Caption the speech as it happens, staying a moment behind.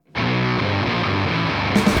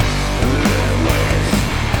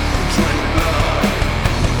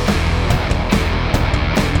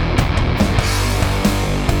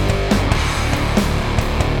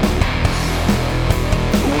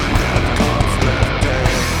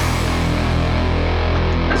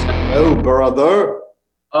Hello, brother.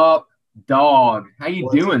 Up, dog. How you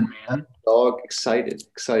What's doing, up, man? dog? Excited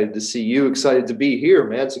to see you. Excited to be here,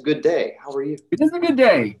 man. It's a good day. How are you? It is a good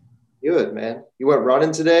day. Good, man. You went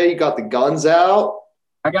running today. You got the guns out.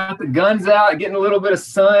 I got the guns out, getting a little bit of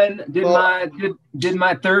sun. Did Well, my did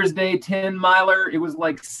my Thursday 10 miler. It was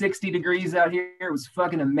like 60 degrees out here. It was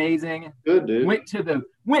fucking amazing. good, dude. Went to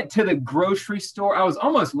the grocery store. I was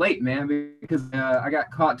almost late, man, because I got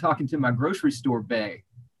caught talking to my grocery store bae.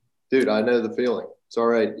 Dude, I know the feeling. It's all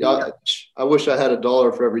right. Yeah. I wish I had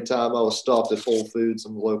 $1 for every time I was stopped at Whole Foods,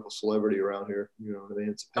 some local celebrity around here. You know what I mean?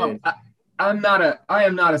 It's a Oh, pain. I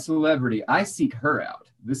am not a celebrity. I seek her out.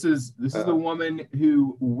 This is the woman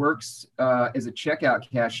who works as a checkout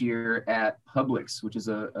cashier at Publix, which is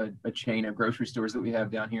a chain of grocery stores that we have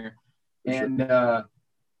down here. For sure.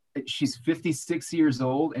 And she's 56 years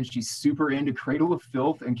old, and she's super into Cradle of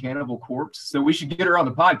Filth and Cannibal Corpse. So we should get her on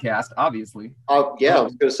the podcast, obviously. Yeah, I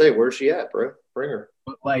was gonna say, where's she at, bro? Bring her.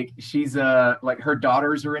 But like she's like her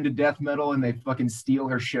daughters are into death metal, and they fucking steal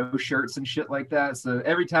her show shirts and shit like that. So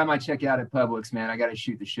every time I check out at Publix, man, I gotta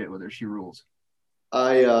shoot the shit with her. She rules.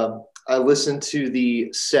 I listened to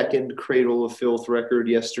the second Cradle of Filth record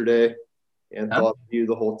yesterday and Huh? thought of you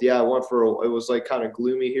the whole. Yeah, I went for it was like kind of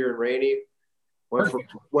gloomy here and rainy.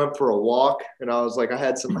 Perfect. Went for a walk, and I was like, I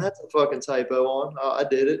had some fucking typo on. I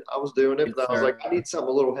did it. I was doing it, Yes, but I was sir. like, I need something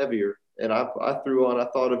a little heavier. And I threw on. I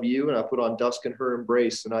thought of you, and I put on Dusk and Her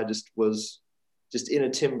Embrace, and I just was just in a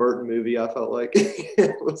Tim Burton movie. I felt like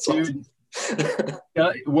it was Dude, awesome.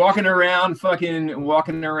 walking around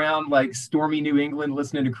like stormy New England,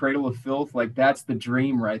 listening to Cradle of Filth, like that's the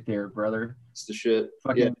dream right there, brother. It's the shit. Yeah,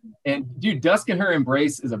 Fucking and dude, Dusk and Her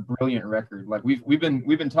Embrace is a brilliant record. Like we've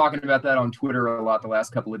been talking about that on Twitter a lot the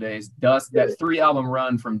last couple of days. Dusk, that 3 album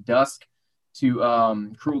run from Dusk to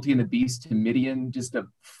Cruelty and the Beast to Midian, just a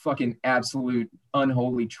fucking absolute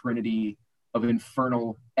unholy trinity of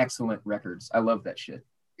infernal excellent records. I love that shit.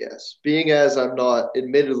 yes. Being as I'm not,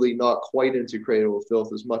 admittedly, not quite into Cradle of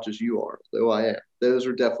Filth as much as you are, though I am. Those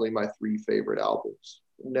are definitely my three favorite albums.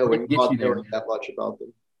 We're gonna Knowing get you not there, knowing man. that much about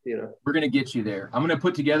them, you know. We're gonna get you there. I'm gonna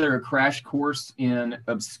put together a crash course in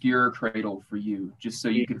obscure Cradle for you, just so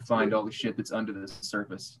you can find all the shit that's under the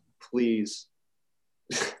surface. Please.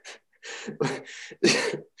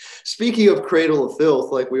 Speaking of Cradle of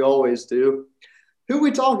Filth, like we always do, who are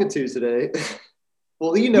we talking to today?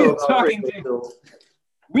 Well, you know We're about talking Cradle of to Filth.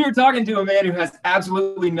 we are talking to a man who has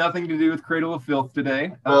absolutely nothing to do with Cradle of Filth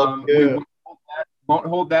today. Fuck We yeah. won't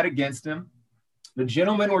hold that against him. The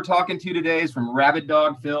gentleman we're talking to today is from Rabid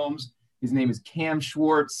Dog Films. His name is Cam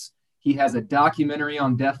Schwartz. He has a documentary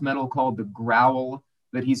on death metal called The Growl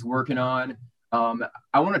that he's working on.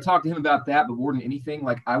 I want to talk to him about that, but more than anything,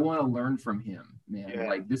 like I want to learn from him, man. Yeah.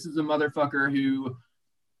 Like this is a motherfucker who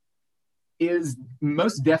is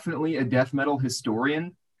most definitely a death metal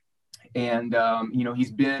historian. And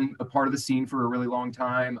he's been a part of the scene for a really long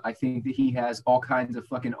time. I think that he has all kinds of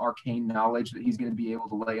fucking arcane knowledge that he's going to be able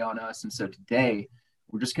to lay on us. And so today,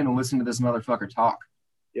 we're just going to listen to this motherfucker talk.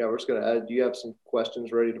 Yeah, we're just gonna add. Do you have some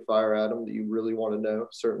questions ready to fire at him that you really want to know?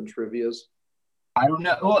 Certain trivias. I don't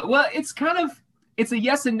know. Well, it's a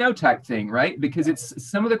yes and no type thing, right? Because it's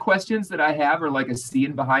some of the questions that I have are like a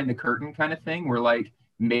seeing behind the curtain kind of thing, where like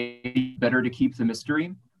maybe better to keep the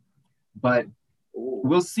mystery. But Ooh,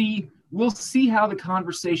 we'll see. We'll see how the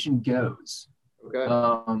conversation goes. okay.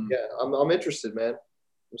 Um, Yeah, I'm interested, man.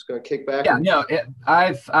 I'm just gonna kick back. Yeah, no,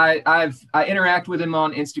 I interact with him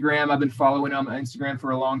on Instagram. I've been following him on Instagram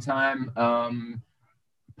for a long time.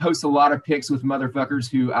 Posts a lot of pics with motherfuckers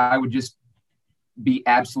who I would just be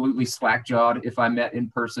absolutely slack-jawed if I met in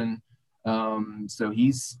person. So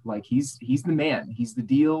he's the man. He's the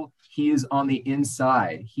deal. He is on the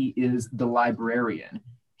inside. He is the librarian.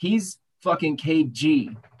 He's fucking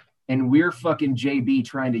KG, and we're fucking JB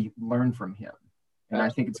trying to learn from him. And I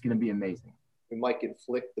think it's going to be amazing. We might get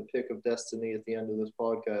flicked the pick of destiny at the end of this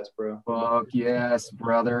podcast, bro. Fuck yes,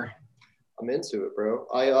 brother. I'm into it, bro.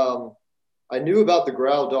 I knew about the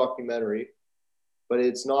Growl documentary, but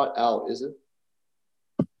it's not out, is it?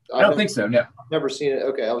 I don't think so. No. Never seen it.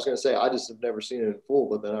 Okay, I was gonna say I just have never seen it in full,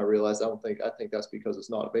 but then I realized I think that's because it's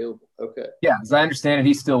not available. Okay. Yeah, as I understand it,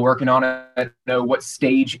 he's still working on it. I don't know what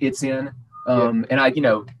stage it's in.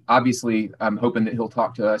 And obviously, I'm hoping that he'll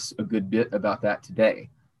talk to us a good bit about that today.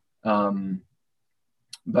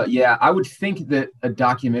 But yeah, I would think that a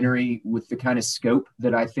documentary with the kind of scope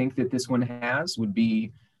that I think that this one has would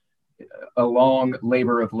be a long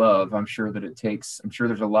labor of love. I'm sure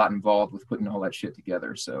there's a lot involved with putting all that shit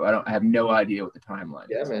together. So I have no idea what the timeline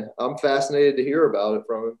Yeah, is. man. I'm fascinated to hear about it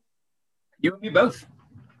from him. You and me both.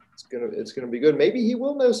 It's gonna be good. Maybe he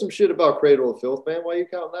will know some shit about Cradle of Filth, man. Why are you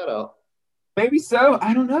counting that out? Maybe so.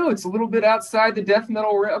 I don't know. It's a little bit outside the death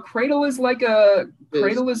metal realm. Cradle is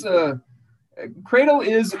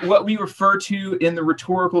what we refer to in the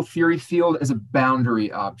rhetorical theory field as a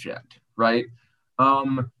boundary object, right?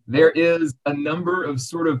 There is a number of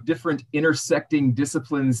sort of different intersecting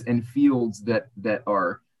disciplines and fields that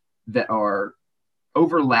are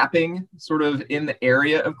overlapping sort of in the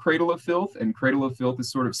area of Cradle of Filth, and Cradle of Filth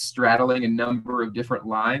is sort of straddling a number of different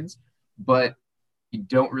lines, but you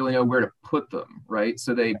don't really know where to put them, right?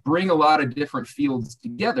 So they bring a lot of different fields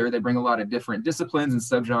together. They bring a lot of different disciplines and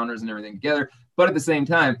subgenres and everything together. But at the same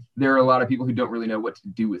time, there are a lot of people who don't really know what to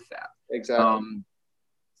do with that. Exactly.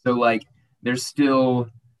 So like, there's still,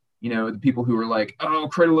 the people who are like, oh,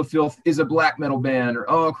 Cradle of Filth is a black metal band, or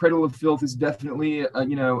oh, Cradle of Filth is definitely,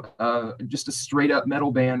 just a straight up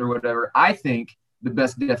metal band or whatever. I think the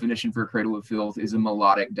best definition for Cradle of Filth is a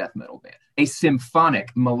melodic death metal band, a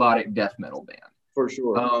symphonic melodic death metal band. For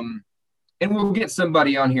sure. And we'll get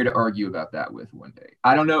somebody on here to argue about that with one day.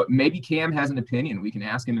 I don't know. Maybe Cam has an opinion. We can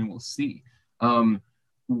ask him and we'll see. One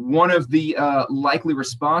of the likely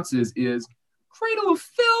responses is Cradle of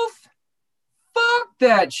Filth. Fuck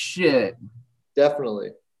that shit. Definitely.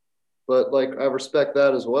 But like, I respect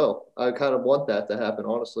that as well. I kind of want that to happen,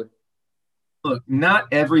 honestly. Look, not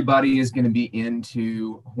everybody is going to be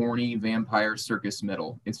into horny vampire circus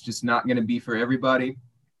metal. It's just not going to be for everybody.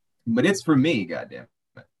 But it's for me, goddamn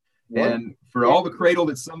it. And for all the Cradle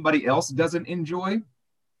that somebody else doesn't enjoy,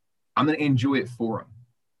 I'm gonna enjoy it for them.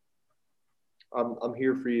 I'm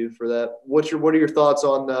here for you for that. What are your thoughts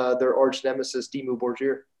on their arch nemesis, Dimmu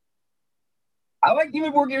Borgir? I like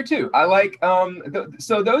Dimmu Borgir too. I like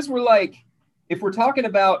so those were like, if we're talking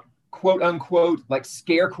about quote unquote like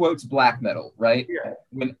scare quotes black metal, right? Yeah.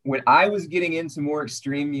 When I was getting into more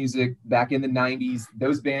extreme music back in the 90s,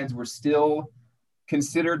 those bands were still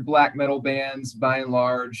considered black metal bands by and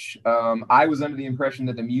large. I was under the impression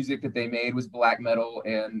that the music that they made was black metal,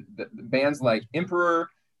 and the bands like Emperor,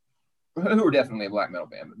 who were definitely a black metal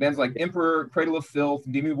band, but bands like Emperor, Cradle of Filth,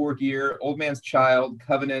 Dimmu Borgir, Old Man's Child,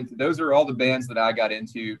 Covenant, those are all the bands that I got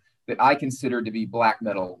into that I considered to be black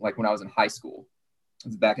metal, like when I was in high school. It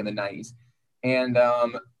was back in the 90s. And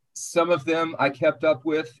some of them I kept up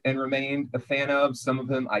with and remained a fan of. Some of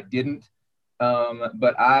them I didn't.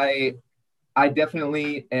 But I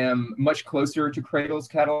definitely am much closer to Cradle's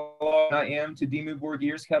catalog than I am to Dimmu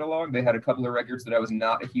Borgir's catalog. They had a couple of records that I was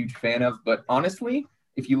not a huge fan of, but honestly,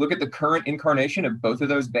 if you look at the current incarnation of both of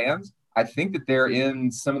those bands, I think that they're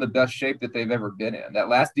in some of the best shape that they've ever been in. That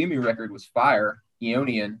last Dimmu record was fire,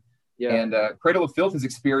 Aeonian, and Cradle of Filth has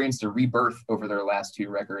experienced a rebirth over their last two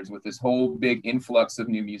records with this whole big influx of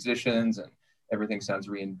new musicians, and everything sounds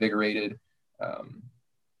reinvigorated.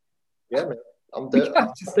 Yeah, man. I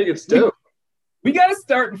think it's dope. We got to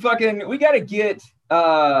start fucking, we got to get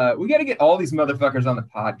all these motherfuckers on the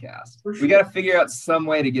podcast. Sure. We got to figure out some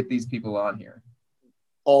way to get these people on here.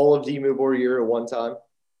 All of Dimmu Borgir at one time?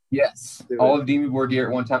 Yes. All of Dimmu Borgir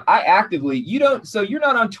at one time. I actively, so you're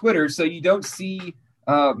not on Twitter, so you don't see,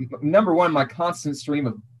 number one, my constant stream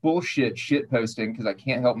of bullshit shit posting because I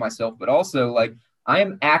can't help myself, but also like I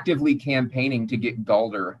am actively campaigning to get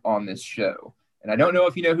Galder on this show. And I don't know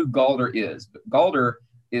if you know who Galder is, but Galder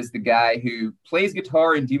is the guy who plays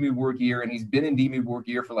guitar in Dimmu Borgir, and he's been in Dimmu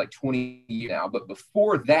Borgir for like 20 years now. But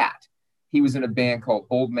before that, he was in a band called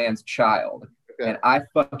Old Man's Child. Okay. And I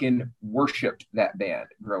fucking worshipped that band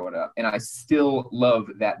growing up. And I still love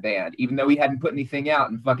that band, even though he hadn't put anything out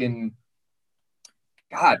in fucking,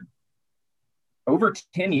 God, over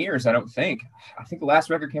 10 years, I don't think. I think the last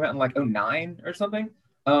record came out in like 2009 or something.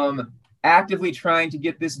 Actively trying to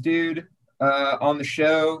get this dude on the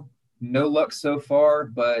show. No luck so far,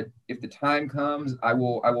 but if the time comes, I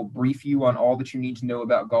will brief you on all that you need to know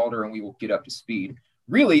about Galder, and we will get up to speed.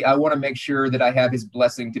 Really, I want to make sure that I have his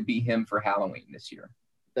blessing to be him for Halloween this year.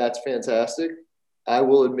 That's fantastic. I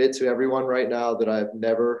will admit to everyone right now that I've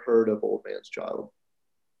never heard of Old Man's Child.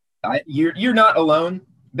 You're not alone.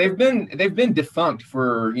 They've been defunct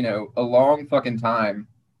for a long fucking time,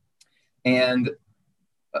 and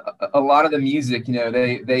a lot of the music,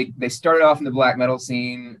 they started off in the black metal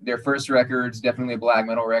scene. Their first record's definitely a black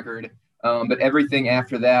metal record. But everything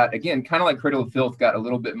after that, again, kind of like Cradle of Filth, got a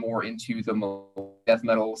little bit more into the death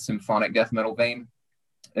metal, symphonic death metal vein.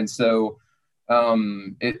 And so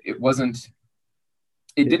it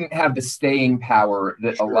didn't have the staying power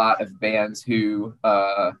that a lot of bands who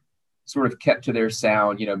sort of kept to their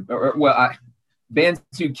sound, bands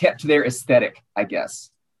who kept to their aesthetic, I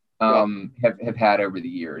guess. Have had over the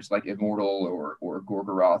years, like Immortal or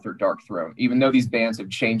Gorgoroth or Dark Throne. Even though these bands have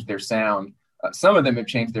changed their sound, Some of them have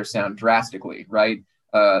changed their sound drastically, right?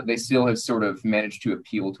 They still have sort of managed to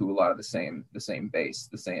appeal to a lot of the same bass,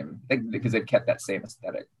 because they've kept that same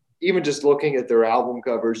aesthetic. Even just looking at their album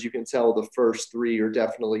covers, you can tell the first three are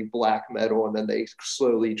definitely black metal, and then they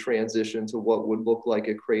slowly transition to what would look like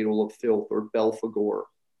a Cradle of Filth or Belphegor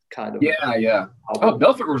kind of. Yeah. Album. Oh,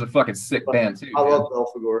 Belphegor was a fucking sick band too. I love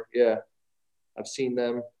Belphegor. Yeah, I've seen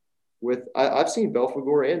them I've seen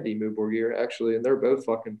Belphegor and Dimmu Borgir actually, and they're both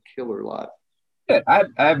fucking killer live. Yeah,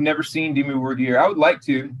 I've never seen Dimmu Borgir. I would like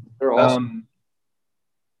to. They're awesome.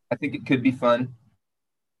 I think it could be fun.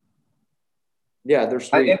 Yeah, they're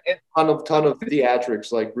sweet. Ton of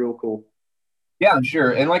theatrics, like real cool. Yeah, I'm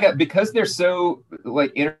sure. And like because they're so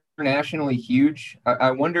like internationally huge, I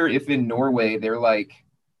wonder if in Norway they're like,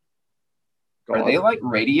 are they like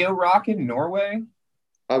radio rock in Norway?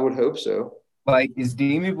 I would hope so. Like, is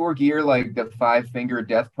Dimmu Borgir like the five-finger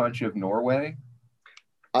death punch of Norway?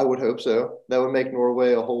 I would hope so. That would make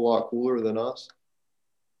Norway a whole lot cooler than us.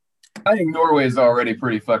 I think Norway is already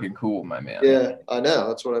pretty fucking cool, my man. Yeah, I know.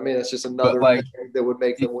 That's what I mean. It's just another thing that would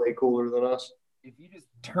make them way cooler than us. If you just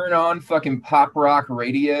turn on fucking pop rock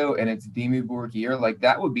radio and it's Dimmu Borgir, like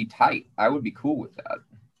that would be tight. I would be cool with that.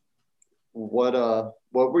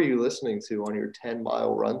 What were you listening to on your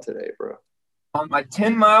 10-mile run today, bro? On my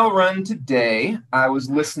 10-mile run today, I was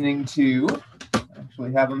listening to, I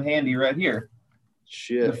actually have them handy right here.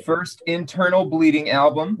 Shit. The first Internal Bleeding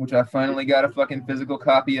album, which I finally got a fucking physical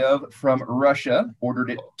copy of from Russia.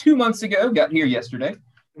 Ordered it 2 months ago, got here yesterday.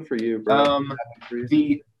 Good for you, bro.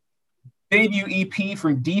 The debut EP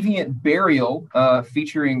from Deviant Burial,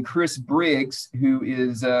 featuring Chris Briggs, who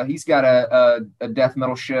is, he's got a death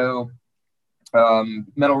metal show,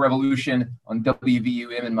 Metal Revolution on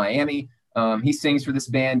WVUM in Miami. He sings for this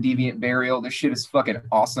band, Deviant Burial. This shit is fucking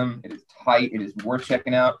awesome. It is tight. It is worth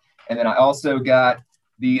checking out. And then I also got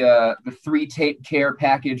the 3-tape care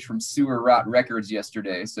package from Sewer Rot Records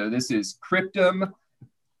yesterday. So this is Cryptum,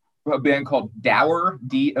 a band called Dower,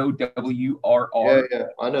 Dowrr. Yeah,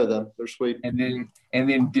 I know them. They're sweet. And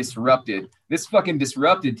then Disrupted. This fucking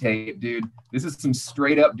Disrupted tape, dude. This is some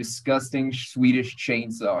straight up disgusting Swedish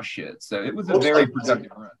chainsaw shit. So it was a very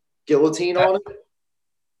productive run. Guillotine on it.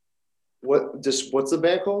 What's the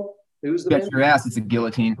band called? Who's the band? Bet your ass, it's a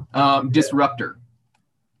Guillotine. Disruptor.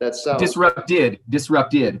 That sounds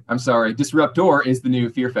Disrupted. I'm sorry. Disruptor is the new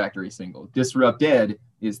Fear Factory single. Disrupted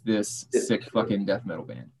is this sick fucking death metal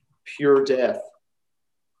band. Pure death.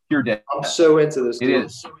 I'm so into this. It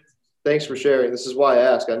is. Thanks for sharing. This is why I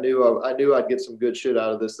asked. I knew I'd get some good shit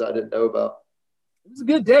out of this that I didn't know about. It was a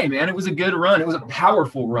good day, man. It was a good run. It was a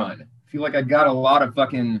powerful run. I feel like I got a lot of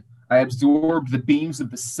I absorbed the beams of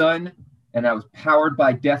the sun, and I was powered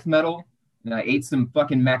by death metal. And I ate some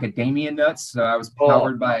fucking macadamia nuts, so I was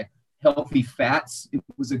powered by healthy fats. It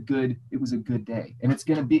was a good day, and it's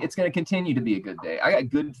gonna continue to be a good day. I got a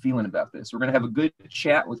good feeling about this. We're gonna have a good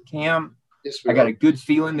chat with Cam. Yes, I got a good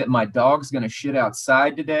feeling that my dog's gonna shit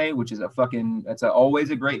outside today, which is always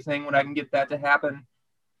a great thing when I can get that to happen.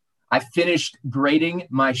 I finished grading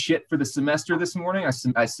my shit for the semester this morning.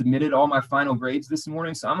 I submitted all my final grades this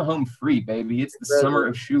morning, so I'm home free, baby. It's the summer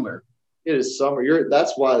of Schuler. It is summer.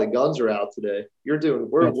 That's why the guns are out today. We're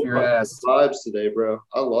vibes today, bro.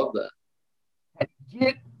 I love that.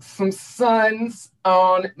 Get some suns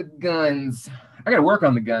on the guns. I gotta work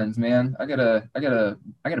on the guns, man. I gotta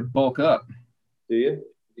bulk up. Do you?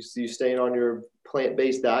 You staying on your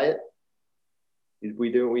plant-based diet?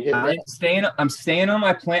 I'm staying on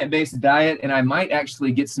my plant-based diet, and I might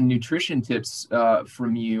actually get some nutrition tips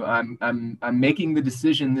from you. I'm making the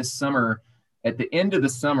decision this summer, at the end of the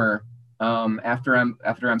summer. After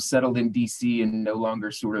I'm settled in DC and no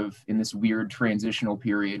longer sort of in this weird transitional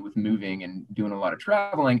period with moving and doing a lot of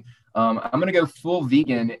traveling, I'm going to go full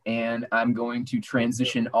vegan, and I'm going to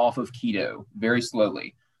transition off of keto very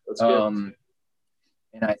slowly. That's good.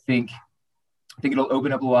 And I think it'll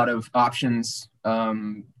open up a lot of options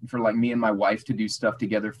for like me and my wife to do stuff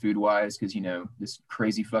together food wise, because this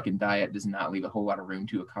crazy fucking diet does not leave a whole lot of room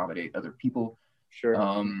to accommodate other people. Sure.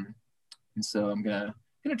 And so I'm gonna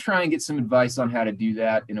try and get some advice on how to do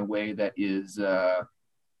that in a way that is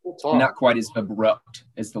not quite as abrupt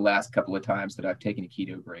as the last couple of times that I've taken a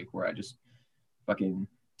keto break, where I just fucking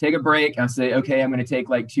take a break and say, okay, I'm going to take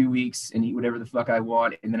like 2 weeks and eat whatever the fuck I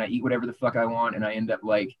want. And then I eat whatever the fuck I want. And I end up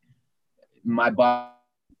like, my body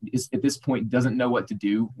is at this point doesn't know what to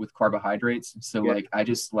do with carbohydrates. So like, I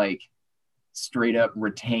just like straight up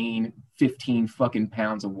retain 15 fucking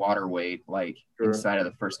pounds of water weight, like inside of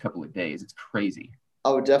the first couple of days. It's crazy.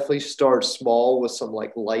 I would definitely start small with some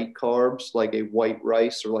like light carbs, like a white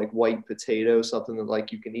rice or like white potato, something that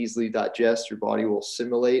like you can easily digest, your body will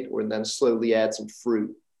assimilate, or then slowly add some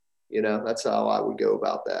fruit. You know, that's how I would go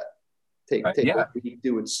about that. Take a Yeah. week,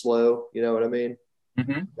 do it slow. You know what I mean?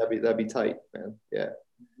 Hmm. That'd be tight, man. Yeah,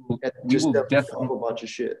 and We just will definitely definitely a bunch of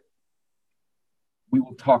shit. we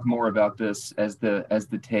will talk more about this as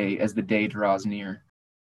the day draws near.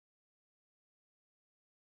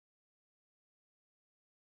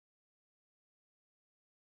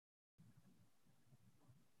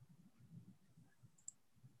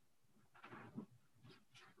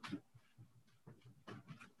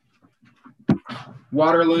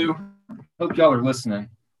 Waterloo, hope y'all are listening.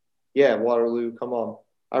 Yeah, Waterloo, come on.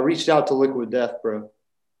 I reached out to Liquid Death, bro.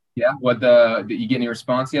 Yeah. What the did you get any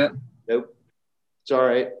response yet? Nope, it's all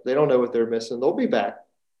right. They don't know what they're missing. They'll be back.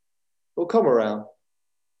 They'll come around.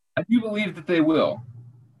 I do believe that they will.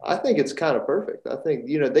 I think it's kind of perfect. I think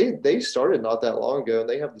they started not that long ago, and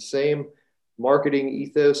they have the same marketing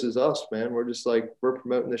ethos as us, man. We're just like we're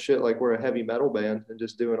promoting the shit like we're a heavy metal band and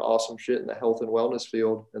just doing awesome shit in the health and wellness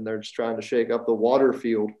field, and they're just trying to shake up the water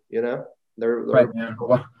field. You know, they're Right, man.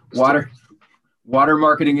 Water water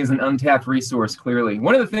marketing is an untapped resource. Clearly,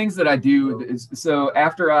 one of the things that I do is so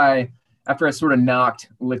after I sort of knocked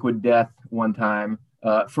Liquid Death one time,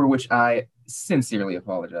 for which I sincerely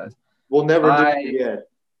apologize. We'll never do it I again.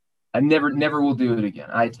 I never will do it again.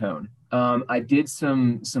 I atone. I did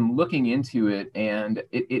some looking into it, and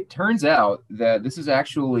it turns out that this is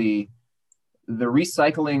actually the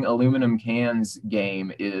recycling aluminum cans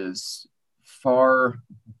game is far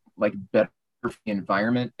like better for the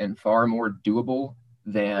environment and far more doable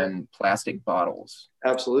than plastic bottles.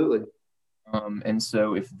 Absolutely. And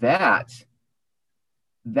so if that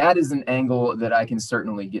is an angle that I can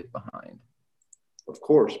certainly get behind. Of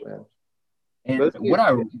course, man. And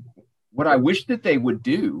what I wish that they would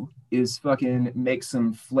do is fucking make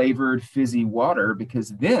some flavored fizzy water, because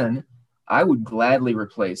then I would gladly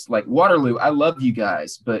replace like Waterloo. I love you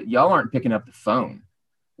guys, but y'all aren't picking up the phone.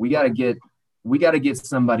 We got to get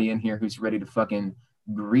somebody in here who's ready to fucking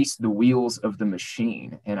grease the wheels of the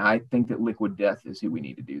machine. And I think that Liquid Death is who we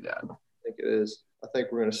need to do that. I think it is. I think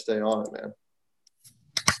we're going to stay on it, man.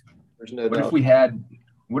 There's no What doubt.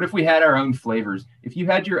 if we had our own flavors? If you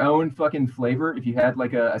had your own fucking flavor, if you had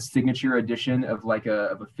like a signature edition of like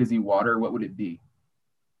a fizzy water, what would it be?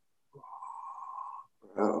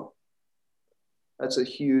 Oh, that's a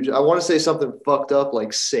huge. I want to say something fucked up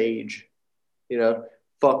like sage. You know,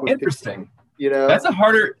 fuck with Interesting. People, you know, that's a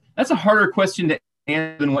harder question to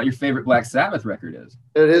answer than what your favorite Black Sabbath record is.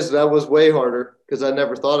 it is. That was way harder because I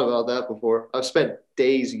never thought about that before. I've spent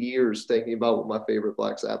days, years thinking about what my favorite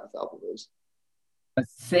Black Sabbath album is. A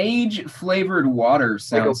sage flavored water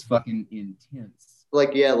sounds fucking intense.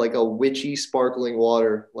 Like yeah, like a witchy sparkling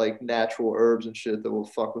water, like natural herbs and shit that will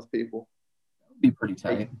fuck with people. That'd be pretty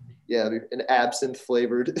tight. Yeah, an absinthe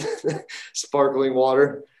flavored sparkling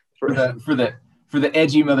water for the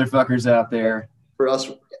edgy motherfuckers out there. For us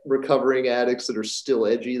recovering addicts that are still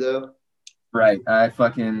edgy though. Right. I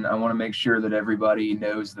want to make sure that everybody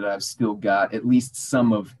knows that I've still got at least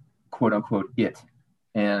some of quote unquote it.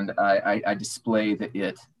 And I display the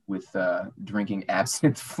it with drinking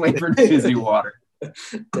absinthe flavored fizzy water.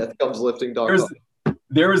 Death comes lifting dog.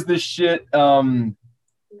 There was this shit.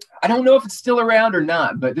 I don't know if it's still around or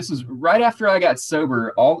not, but this was right after I got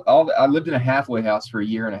sober. I lived in a halfway house for a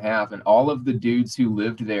year and a half, and all of the dudes who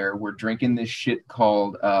lived there were drinking this shit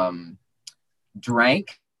called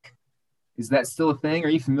drank. Is that still a thing? Are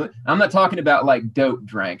you familiar? I'm not talking about like dope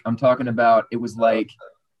drank. I'm talking about it was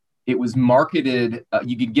marketed.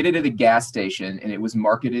 You could get it at a gas station, and it was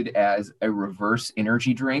marketed as a reverse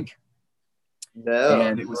energy drink. No.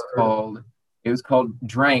 And it was called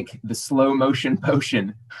Drank, the slow motion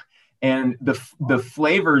potion. And the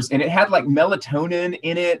flavors, and it had like melatonin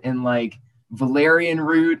in it and like valerian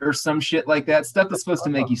root or some shit like that, stuff that's supposed to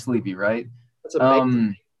make you sleepy, right? That's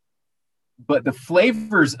amazing. But the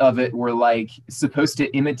flavors of it were like supposed to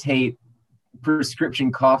imitate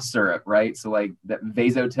prescription cough syrup, right? So like that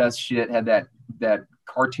Vasotest shit had that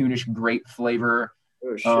cartoonish grape flavor.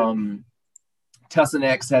 Oh, shit. Tussin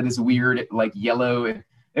X had this weird like yellow.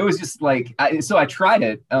 It was just like so I tried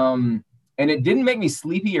it, and it didn't make me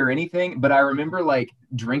sleepy or anything. But I remember like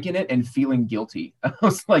drinking it and feeling guilty. I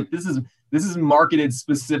was like, this is marketed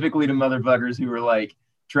specifically to motherfuckers who were like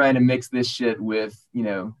trying to mix this shit with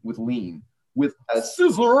lean with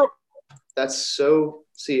scissor. That's so.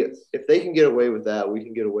 See, if they can get away with that, we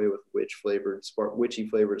can get away with witchy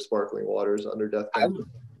flavored sparkling waters under Death.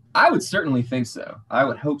 I would certainly think so. I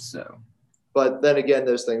would hope so. But then again,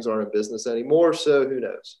 those things aren't in business anymore, so who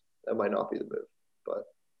knows? That might not be the move. But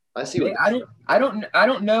I see what I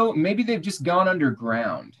don't know. Maybe they've just gone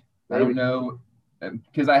underground. maybe. I don't know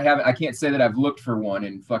because I can't say that I've looked for one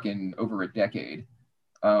in fucking over a decade.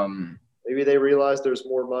 Maybe they realize there's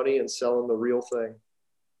more money in selling the real thing.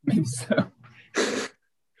 Maybe so.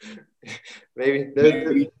 Maybe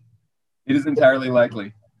Maybe. It is entirely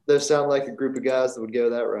likely. they sound like a group of guys that would go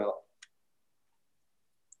that route.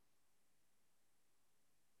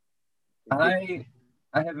 I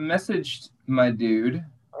have messaged my dude.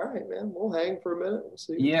 All right, man. We'll hang for a minute. We'll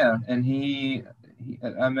see. Yeah, and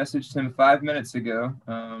I messaged him 5 minutes ago.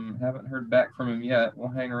 Haven't heard back from him yet. We'll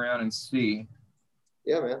hang around and see.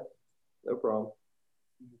 Yeah, man. No problem.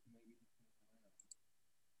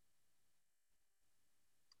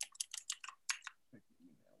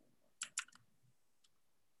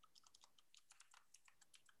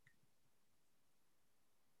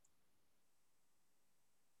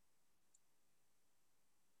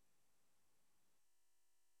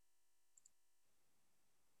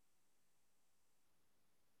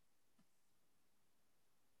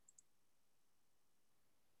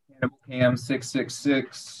 Cannibal Cam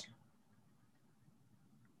 666.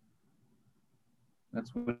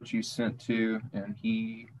 That's what you sent to, and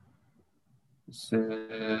he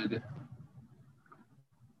said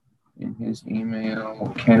in his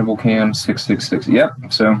email, Cannibal Cam 666. Yep.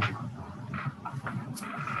 So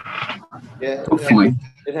yeah, hopefully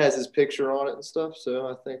it has his picture on it and stuff. So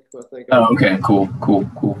I think. Oh, okay. Cool.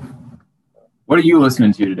 What are you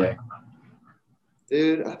listening to today?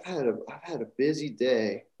 Dude, I've had a busy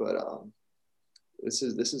day, but this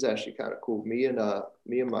is actually kind of cool. Me and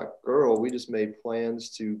my girl, we just made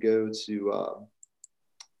plans to go to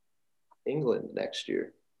England next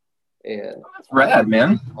year, and that's rad,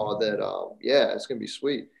 man. Saw that yeah, it's gonna be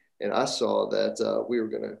sweet. And I saw that we were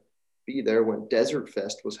gonna be there when Desert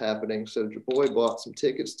Fest was happening. So your boy bought some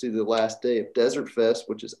tickets to the last day of Desert Fest,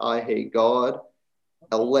 which is I Hate God,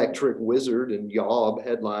 Electric Wizard, and Yob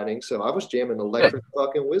headlining. So I was jamming Electric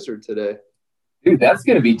fucking Wizard today. Dude, that's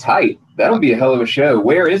gonna be tight. That'll be a hell of a show.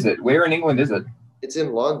 Where is it? Where in England is it? It's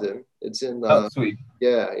in London. It's in oh, sweet.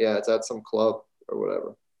 Yeah, it's at some club or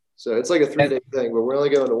whatever. So it's like a 3-day thing, but we're only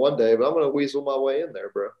going to one day. But I'm gonna weasel my way in there,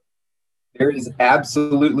 bro. There is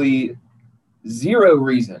absolutely zero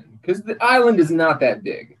reason, because the island is not that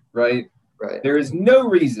big, right? Right. There is no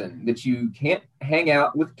reason that you can't hang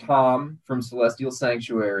out with Tom from Celestial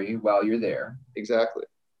Sanctuary while you're there. Exactly.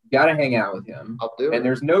 You got to hang out with him. I'll do it. And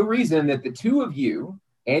there's no reason that the two of you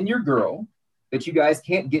and your girl, that you guys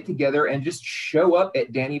can't get together and just show up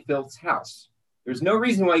at Danny Filth's house. There's no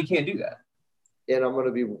reason why you can't do that. And I'm going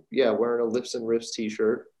to be, wearing a Lifts and Riffs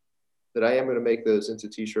t-shirt. That I am going to make those into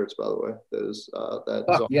t-shirts, by the way. Those,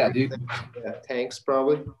 dude. Yeah, tanks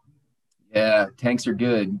probably. Yeah, tanks are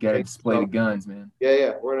good. You got to display the guns, man.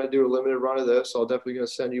 Yeah. We're going to do a limited run of those. So I'll definitely going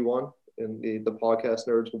to send you one, and the podcast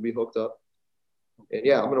nerds will be hooked up. And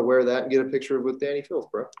yeah, I'm going to wear that and get a picture with Danny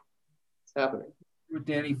Filth, bro. It's happening. With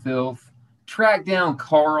Danny Filth. Track down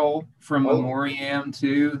Carl from Memoriam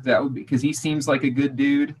too. That would be, because he seems like a good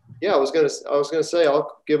dude. Yeah, I was gonna say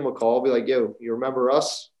I'll give him a call. Be like, yo, you remember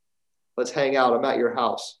us? Let's hang out. I'm at your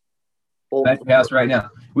house. At your house right now.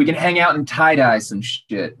 We can hang out and tie-dye some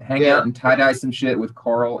shit. Hang out and tie-dye some shit with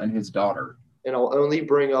Carl and his daughter. And I'll only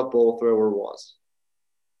bring up Bolt Thrower once.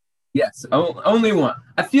 Yes, only one.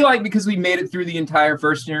 I feel like because we made it through the entire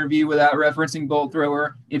first interview without referencing Bolt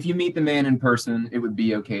Thrower, if you meet the man in person, it would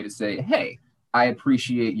be okay to say, hey, I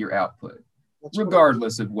appreciate your output,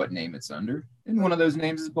 regardless of what name it's under. And one of those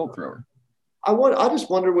names is Bolt Thrower. I just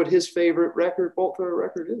wonder what his favorite Bolt Thrower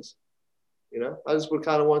record is. I just would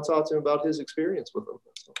kind of want to talk to him about his experience with them.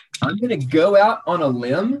 I'm going to go out on a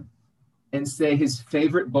limb and say his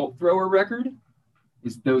favorite Bolt Thrower record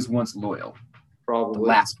is Those Once Loyal. Probably. The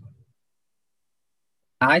last one.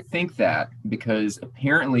 I think that because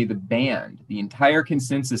apparently the entire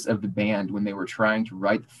consensus of the band when they were trying to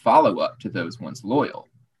write the follow-up to Those Once Loyal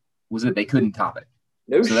was that they couldn't top it.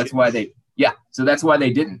 That's why they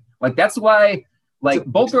didn't. Like, that's why, like,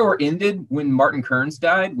 Bolt Thrower ended when Martin Kearns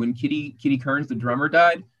died, when Kitty Kearns, the drummer,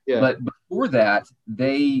 died. Yeah. But before that,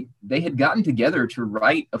 they had gotten together to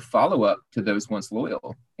write a follow-up to Those Once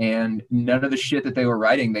Loyal, and none of the shit that they were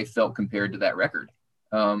writing they felt compared to that record.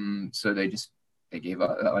 So they gave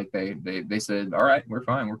up. Like they said, all right, we're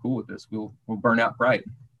fine, we're cool with this. We'll burn out Pride.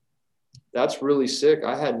 That's really sick.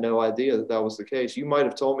 I had no idea that was the case. You might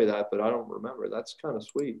have told me that, but I don't remember. That's kind of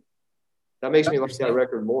sweet. That makes me like that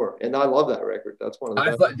record more, and I love that record. That's one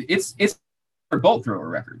of the best. It's a Bolt Thrower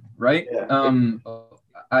record, right? Yeah.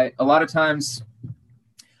 A lot of times,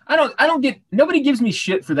 nobody gives me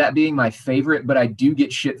shit for that being my favorite, but I do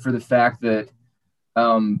get shit for the fact that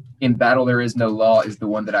In Battle There Is No Law is the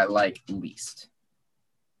one that I like least.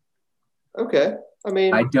 Okay. I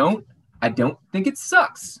mean, I don't think it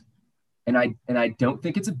sucks. And I don't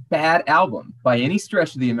think it's a bad album by any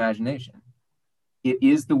stretch of the imagination. It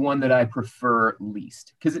is the one that I prefer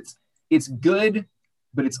least because it's good,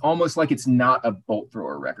 but it's almost like it's not a Bolt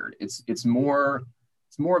Thrower record. It's more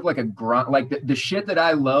of like a grunt, like the shit that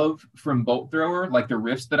I love from Bolt Thrower, like the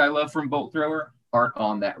riffs that I love from Bolt Thrower aren't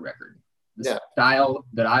on that record. The style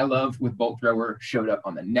that I love with Bolt Thrower showed up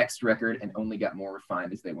on the next record and only got more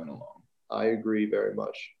refined as they went along. I agree very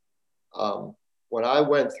much. When I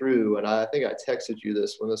went through, and I think I texted you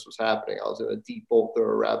this when this was happening, I was in a deep Bolt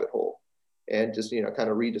Thrower rabbit hole and just, kind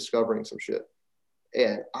of rediscovering some shit.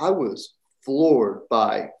 And I was floored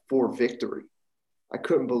by For Victory. I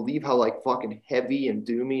couldn't believe how like fucking heavy and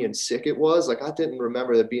doomy and sick it was. Like I didn't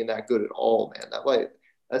remember that being that good at all, man.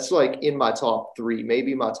 That's like in my top 3,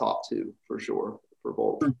 maybe my top 2 for sure for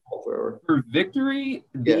Bolt Thrower. For Victory,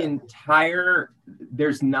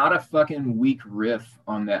 there's not a fucking weak riff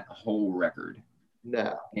on that whole record.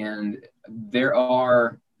 No. And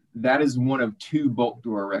that is one of 2 Bolt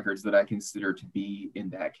Thrower records that I consider to be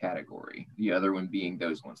in that category. The other one being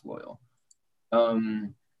Those Once Loyal.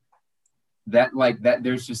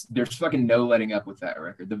 There's fucking no letting up with that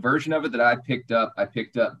record. The version of it that I picked up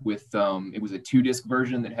with it was a 2-disc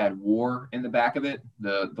version that had War in the back of it,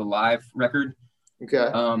 the live record.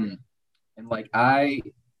 Okay. And like I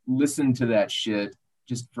listened to that shit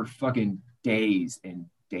just for fucking days and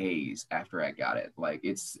days after I got it. Like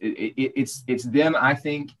it's them, I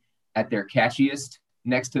think, at their catchiest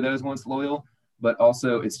next to Those Once Loyal, but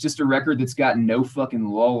also it's just a record that's got no fucking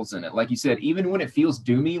lulls in it. Like you said, even when it feels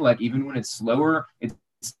doomy, like even when it's slower, it's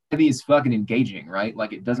heavy as fucking engaging, right?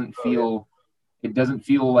 Like it doesn't feel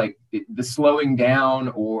like the slowing down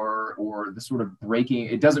or the sort of breaking.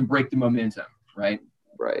 It doesn't break the momentum, right?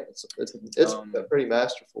 Right. It's pretty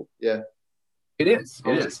masterful. Yeah. It is.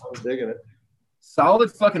 I'm digging it.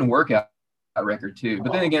 Solid fucking workout record too.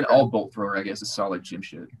 But then again, all Bolt Thrower, I guess, is solid gym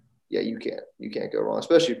shit. Yeah, you can't go wrong,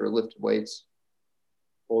 especially for lifting weights.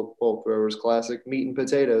 Bolt Thrower's classic. Meat and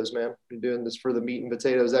potatoes, man. You're doing this for the meat and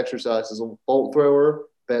potatoes exercises. A Bolt Thrower,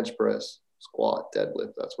 bench press, squat,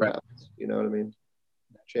 deadlift. That's what happens. You know what I mean?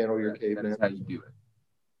 Channel your caveman. That's how you do it.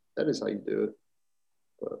 That is how you do it.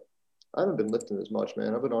 But I haven't been lifting as much,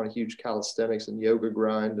 man. I've been on a huge calisthenics and yoga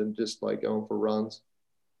grind and just like going for runs.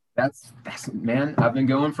 That's man, I've been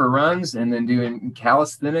going for runs and then doing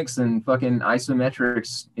calisthenics and fucking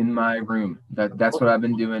isometrics in my room. That's what I've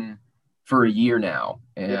been doing for a year now.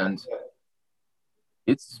 And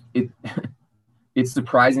it's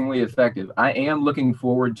surprisingly effective. I am looking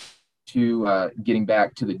forward to getting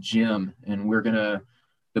back to the gym, and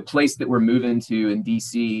the place that we're moving to in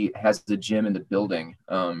DC has a gym in the building.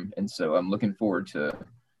 And so I'm looking forward to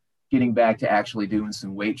getting back to actually doing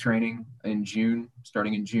some weight training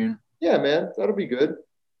starting in June. Yeah, man, that'll be good.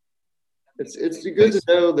 It's good to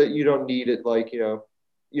know that you don't need it. Like, you don't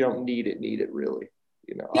need it really,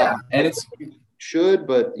 Yeah. And you should,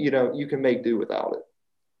 but you can make do without it.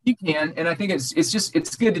 You can. And I think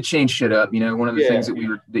it's good to change shit up. One of the things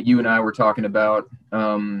that you and I were talking about,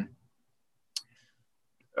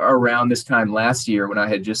 around this time last year when I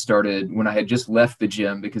had just left the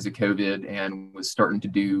gym because of COVID and was starting to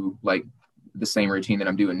do like the same routine that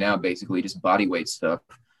I'm doing now, basically just body weight stuff.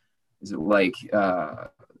 Is it like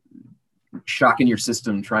shocking your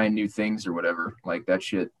system, trying new things or whatever? Like that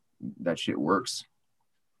shit works.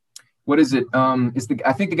 What is it?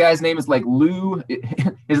 I think the guy's name is like Lou.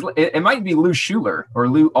 It might be Lou Schuler or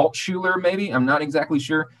Lou Altschuler, maybe. I'm not exactly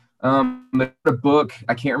sure. But a book,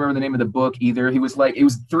 I can't remember the name of the book either. He was like, it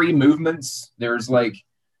was 3 movements. There's like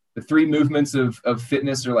the 3 movements of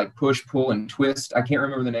fitness are like push, pull, and twist. I can't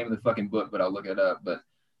remember the name of the fucking book, but I'll look it up. But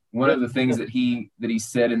one of the things that he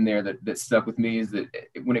said in there that stuck with me is that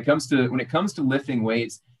when it comes to lifting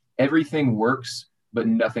weights, everything works, but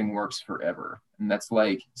nothing works forever. And that's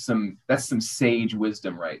some sage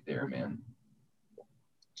wisdom right there, man.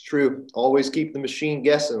 It's true. Always keep the machine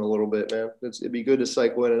guessing a little bit, man. It'd be good to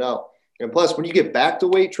cycle in and out. And plus, when you get back to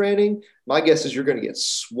weight training, my guess is you're going to get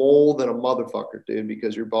swole than a motherfucker, dude,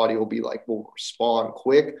 because your body will respond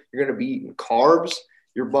quick. You're going to be eating carbs.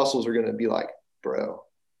 Your muscles are going to be like, bro,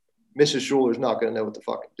 Mrs. Schuler's not going to know what to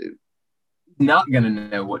fucking do. Not going to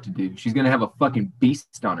know what to do. She's going to have a fucking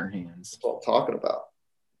beast on her hands. That's what I'm talking about.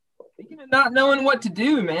 Speaking of not knowing what to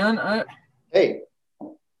do, man. Hey,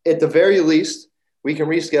 at the very least, we can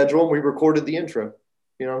reschedule and we recorded the intro.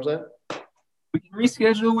 You know what I'm saying? We can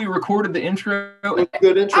reschedule. We recorded the intro.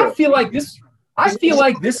 Good intro. I feel like this I feel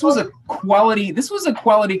like this was a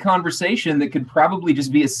quality conversation that could probably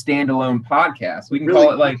just be a standalone podcast. We can Really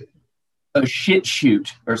call it like a shit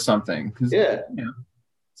shoot or something. Because Yeah.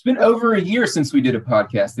 it's been over a year since we did a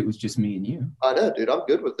podcast that was just me and you. I know, dude. I'm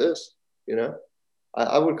good with this. You know,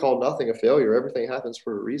 I would call nothing a failure. Everything happens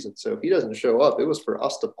for a reason. So if he doesn't show up, it was for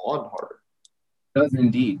us to bond harder. Does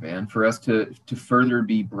indeed, man, for us to further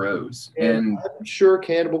be bros. And I'm sure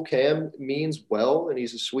Cannibal Cam means well, and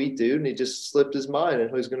he's a sweet dude, and he just slipped his mind,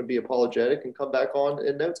 and he's going to be apologetic and come back on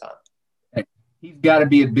in no time. He's got to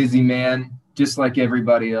be a busy man, just like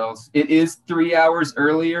everybody else. It is 3 hours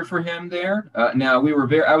earlier for him there. Now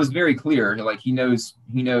I was very clear, like he knows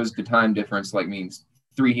the time difference, like means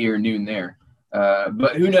 3 here, noon there.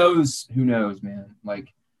 But who knows, man?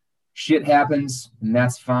 Like, shit happens, and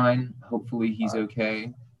that's fine. Hopefully he's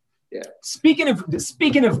okay. Yeah. Speaking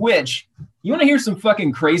of which, you want to hear some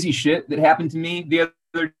fucking crazy shit that happened to me the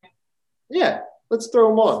other day? Yeah, let's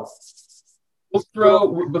throw him on.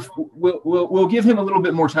 We'll give him a little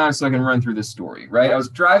bit more time so I can run through this story, right? I was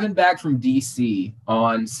driving back from DC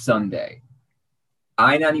on Sunday.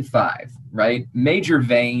 I-95, right? Major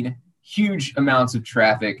vein, huge amounts of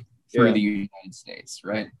traffic through the United States,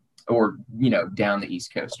 right? Or, down the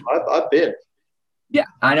East Coast. I've been. Yeah,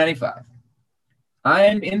 I-95. I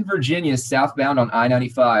am in Virginia, southbound on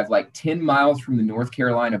I-95, like 10 miles from the North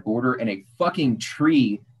Carolina border, and a fucking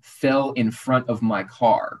tree fell in front of my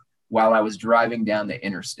car while I was driving down the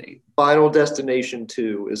interstate. Final Destination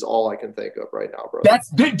 2 is all I can think of right now, bro. That's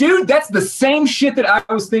the same shit that I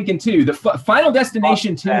was thinking too. The Final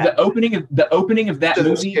Destination 2, the opening of that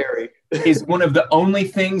movie is one of the only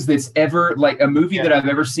things that's ever, like, a movie that I've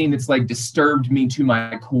ever seen that's like disturbed me to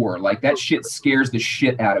my core. Like, that shit scares the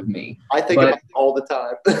shit out of me. I think about it all the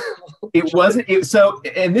time.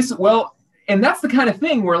 And that's the kind of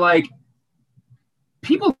thing where, like,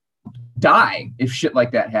 people die if shit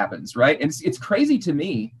like that happens, right? And it's crazy to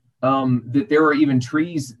me that there are even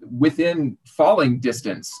trees within falling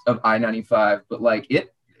distance of I-95, but like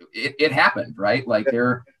it happened, right? Like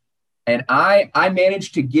and I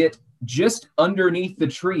managed to get just underneath the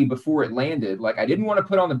tree before it landed. Like, I didn't want to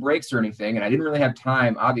put on the brakes or anything, and I didn't really have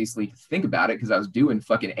time, obviously, to think about it because I was doing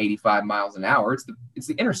fucking 85 miles an hour. It's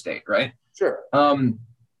the interstate, right? Sure.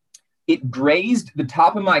 It grazed the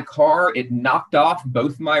top of my car. It knocked off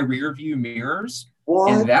both my rear view mirrors.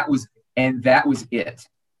 What? And that was it.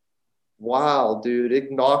 Wow, dude.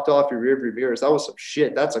 It knocked off your rear view mirrors. That was some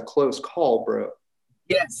shit. That's a close call, bro.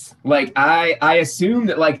 Yes. Like, I assume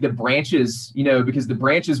that, like, the branches, because the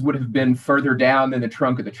branches would have been further down than the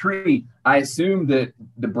trunk of the tree. I assumed that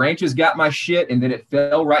the branches got my shit and then it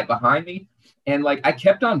fell right behind me. And, like, I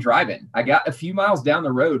kept on driving. I got a few miles down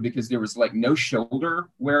the road because there was, like, no shoulder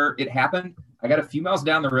where it happened. I got a few miles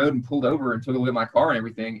down the road and pulled over and took a look at my car and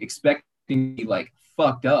everything, expecting to be, like,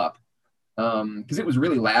 fucked up. Because it was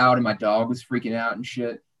really loud and my dog was freaking out and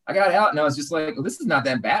shit. I got out and I was just like, well, this is not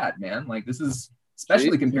that bad, man. Like, this is,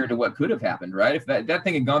 especially compared to what could have happened, right? If that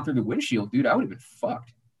thing had gone through the windshield, dude, I would have been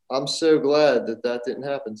fucked. I'm so glad that didn't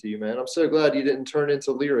happen to you, man. I'm so glad you didn't turn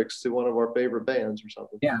into lyrics to one of our favorite bands or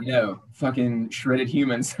something. Yeah, fucking Shredded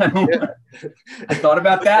Humans. I thought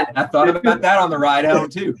about that. I thought about that on the ride home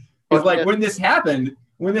too. Because, like, when this happened,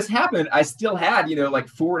 I still had, like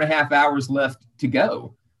 4.5 hours left to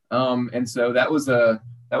go. And so that was a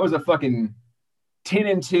fucking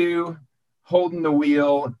 10-2, holding the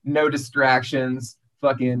wheel, no distractions,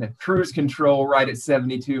 fucking cruise control right at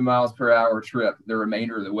 72 miles per hour trip the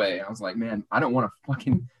remainder of the way. I was like, man, I don't want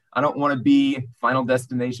to be Final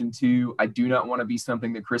Destination 2. I do not want to be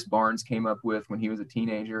something that Chris Barnes came up with when he was a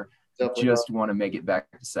teenager. Definitely just want to make it back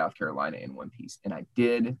to South Carolina in one piece. And I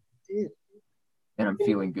did. And I'm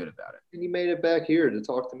feeling good about it. And you made it back here to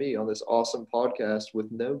talk to me on this awesome podcast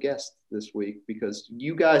with no guest this week, because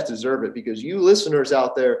you guys deserve it, because you listeners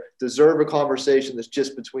out there deserve a conversation that's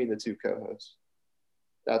just between the two co-hosts.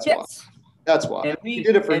 That's why. That's why. And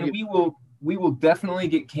we will definitely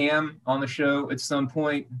get Cam on the show at some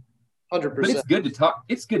point. 100%. But it's good to talk.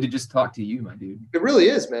 It's good to just talk to you, my dude. It really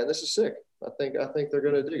is, man. This is sick. I think they're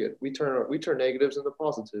gonna dig it. We turn negatives into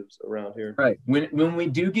positives around here. Right. When we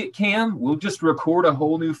do get Cam, we'll just record a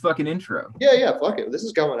whole new fucking intro. Yeah. Fuck it. This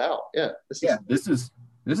is going out. Yeah. This is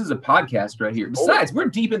a podcast right here. Besides, we're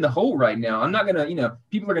deep in the hole right now. I'm not gonna,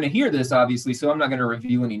 people are gonna hear this obviously, so I'm not gonna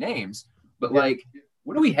reveal any names. But like,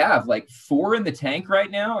 what do we have? Like 4 in the tank right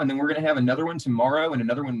now, and then we're gonna have another one tomorrow and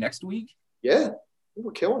another one next week. Yeah,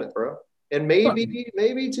 we're killing it, bro. And maybe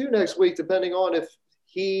 2 next week, depending on if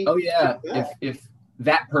he. Oh yeah, if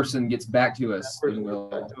that person gets back to us,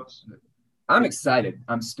 I'm excited.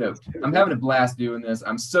 I'm stoked. I'm having a blast doing this.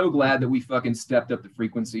 I'm so glad that we fucking stepped up the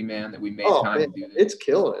frequency, man, that we made time man, to do this. it's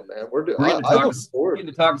killing it, man. We're getting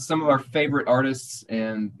to talk to some of our favorite artists,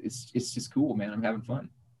 and it's just cool, man. I'm having fun.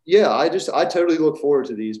 Yeah, I totally look forward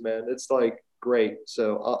to these, man. It's like great.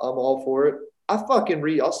 So I'm all for it.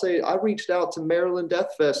 I reached out to Maryland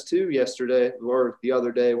Death Fest too yesterday or the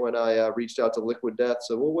other day when I reached out to Liquid Death.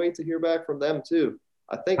 So we'll wait to hear back from them too.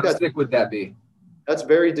 I think How sick would that be? That's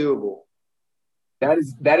very doable. That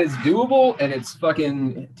is doable, and it's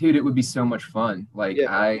fucking, dude, it would be so much fun. Like,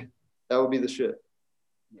 that would be the shit.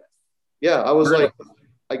 Yes. Yeah,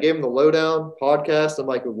 I gave him the lowdown podcast. I'm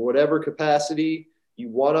like, whatever capacity you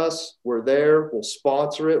want us, we're there. We'll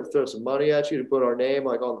sponsor it. We'll throw some money at you to put our name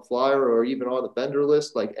like on the flyer or even on the vendor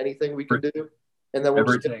list, like anything we can do. And then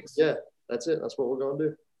yeah, that's it. That's what we're going to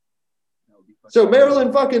do. So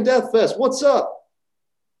Maryland fucking Death Fest, what's up?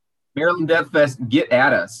 Maryland Death Fest, get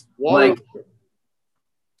at us. Like,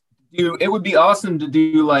 dude, it would be awesome to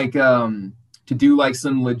do like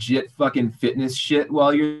some legit fucking fitness shit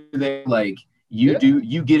while you're there. Like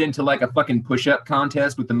you get into like a fucking push-up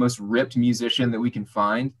contest with the most ripped musician that we can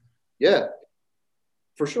find. Yeah,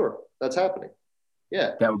 for sure. That's happening.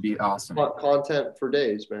 Yeah. That would be awesome. Content for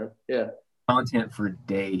days, man. Yeah. Content for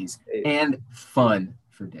days and fun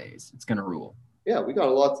for days. It's gonna rule. Yeah, we got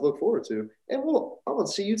a lot to look forward to. And I'm gonna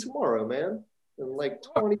see you tomorrow, man. In like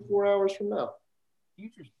 24 hours from now.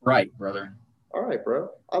 Future's bright, brother. All right, bro.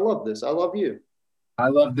 I love this. I love you. I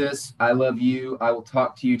love this. I love you. I will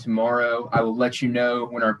talk to you tomorrow. I will let you know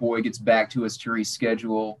when our boy gets back to us to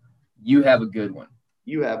reschedule. You have a good one.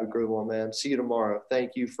 You have a good one, man. See you tomorrow.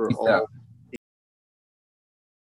 Thank you for Peace all out.